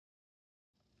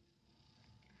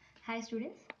Hi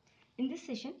students, in this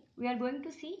session we are going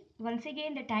to see once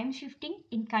again the time shifting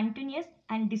in continuous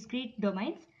and discrete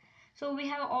domains. So we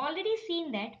have already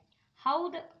seen that how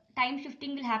the time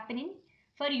shifting will happen in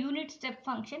for unit step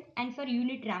function and for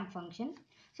unit ramp function.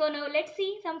 So now let's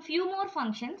see some few more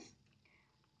functions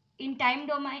in time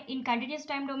domain, in continuous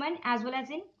time domain as well as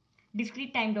in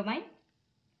discrete time domain.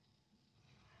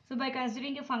 So by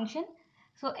considering a function,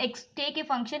 so take a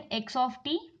function x of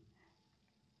t.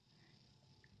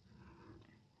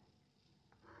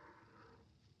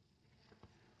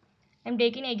 I am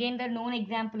taking again the known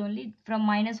example only. From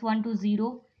 -1 to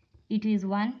 0 it is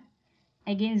 1,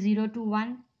 again 0 to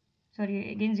 1,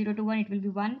 again 0 to 1 it will be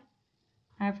 1.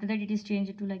 After that it is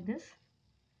changed to like this.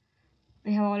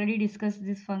 We have already discussed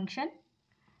this function.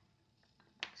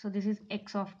 So this is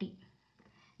x of t.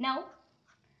 Now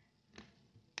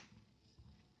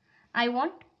I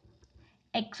want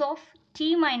x of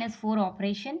t minus 4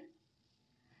 operation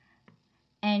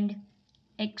and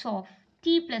x of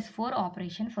t plus 4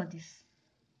 operation for this.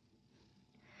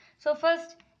 So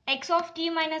first x of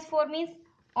t minus 4 means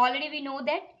already we know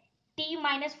that t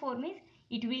minus 4 means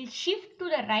it will shift to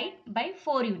the right by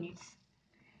 4 units.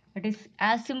 It is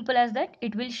as simple as that.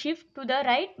 It will shift to the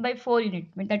right by 4 units.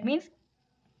 That means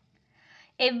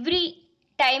every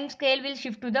time scale will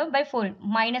shift to the by 4.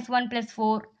 -1 plus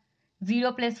 4,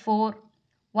 0 plus 4,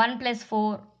 1 plus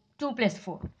 4, 2 plus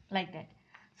 4 like that.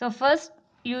 So first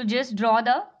you just draw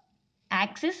the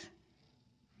axis.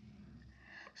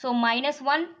 So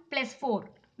 -1 plus 4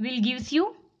 will gives you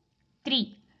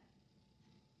 3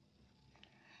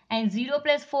 and 0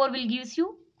 plus 4 will gives you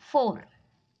 4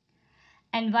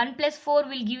 and 1 plus 4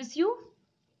 will gives you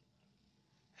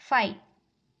 5.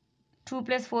 2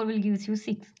 plus 4 will gives you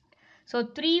 6. So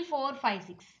 3, 4, 5,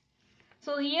 6.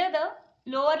 So here the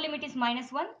lower limit is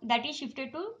 -1, that is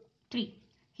shifted to 3.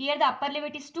 Here the upper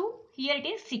limit is 2, here it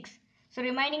is 6. So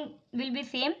remaining will be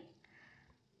same.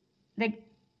 The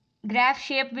graph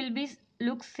shape will be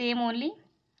look same only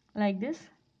like this.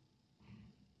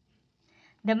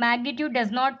 The magnitude does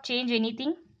not change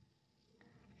anything.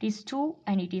 It is 2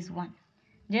 and it is 1.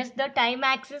 Just the time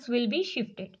axis will be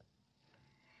shifted.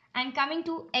 And coming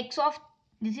to x of,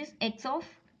 this is x of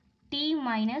t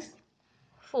minus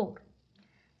 4.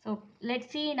 So let's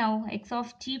see now x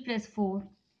of t plus 4.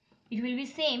 It will be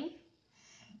same.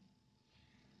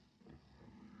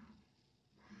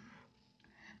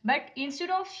 But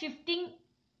instead of shifting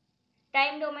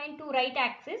time domain to right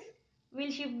axis,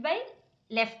 we'll shift by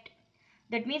left.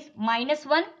 That means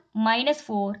 -1,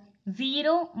 -4,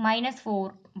 0,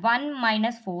 -4, 1,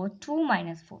 -4, 2,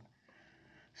 -4.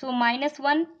 So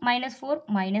 -1, -4,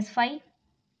 -5,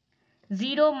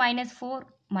 0, -4,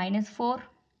 -4,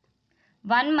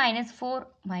 1, -4,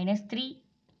 -3,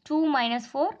 2,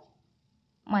 -4,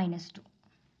 -2.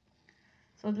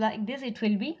 So like this it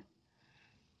will be.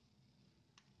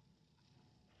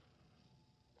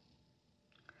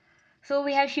 So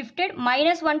we have shifted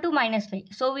 -1 to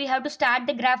 -5. So we have to start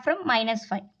the graph from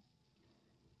 -5.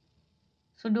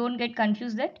 So don't get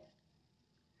confused that.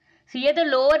 So here the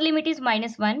lower limit is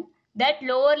 -1. That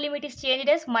lower limit is changed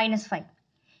as -5.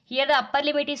 Here the upper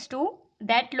limit is 2.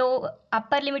 That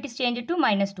upper limit is changed to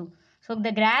 -2. So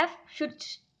the graph should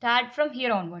start from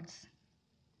here onwards.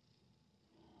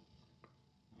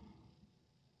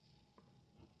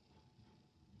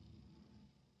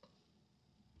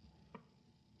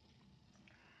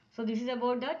 So this is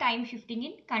about the time shifting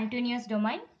in continuous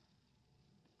domain.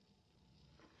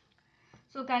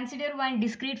 So consider one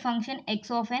discrete function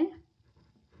x of n.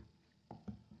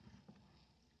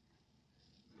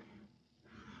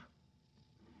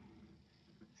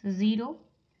 So 0,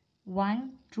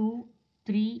 1, 2,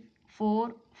 3,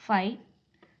 4, 5,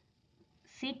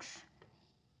 6,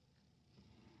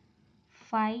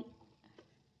 5,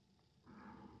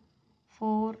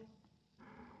 4,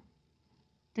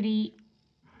 3,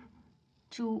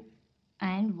 2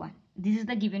 and 1. This is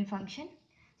the given function.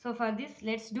 So for this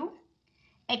let's do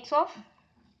x of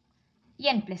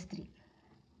n plus 3.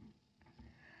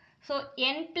 So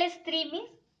n plus 3 means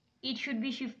it should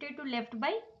be shifted to left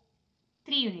by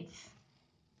 3 units.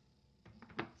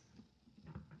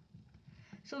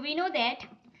 So we know that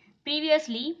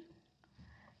previously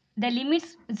the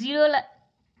limits 0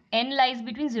 n lies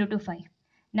between 0 to 5.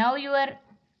 Now your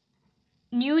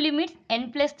new limits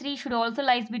n plus 3 should also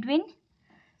lies between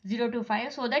 0 to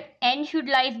 5, so that n should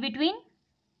lies between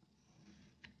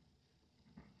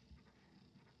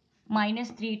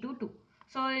 -3 to 2.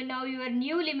 So now your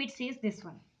new limit is this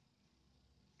one.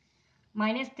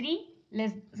 -3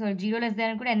 0 less than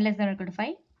or equal to n less than or equal to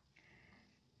 5.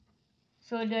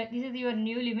 So this is your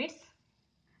new limits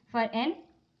for n.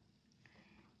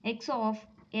 X of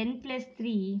n plus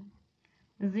 3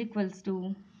 is equals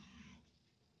to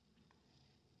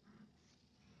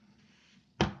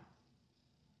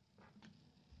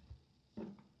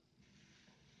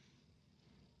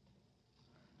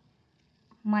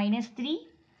minus 3,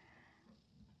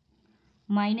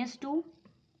 minus 2,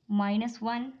 minus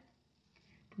 1,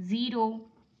 0,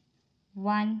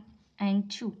 1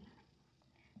 and 2.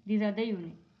 These are the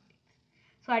units.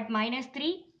 So at minus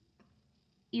 3,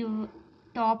 your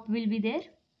top will be there.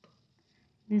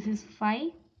 This is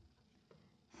 5,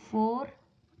 4,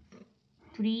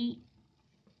 3,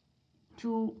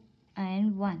 2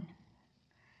 and 1.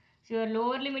 So your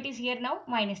lower limit is here now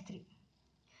minus 3.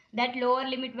 That lower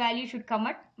limit value should come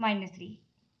at minus 3.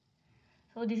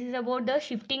 So this is about the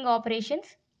shifting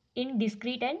operations in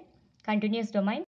discrete and continuous domain.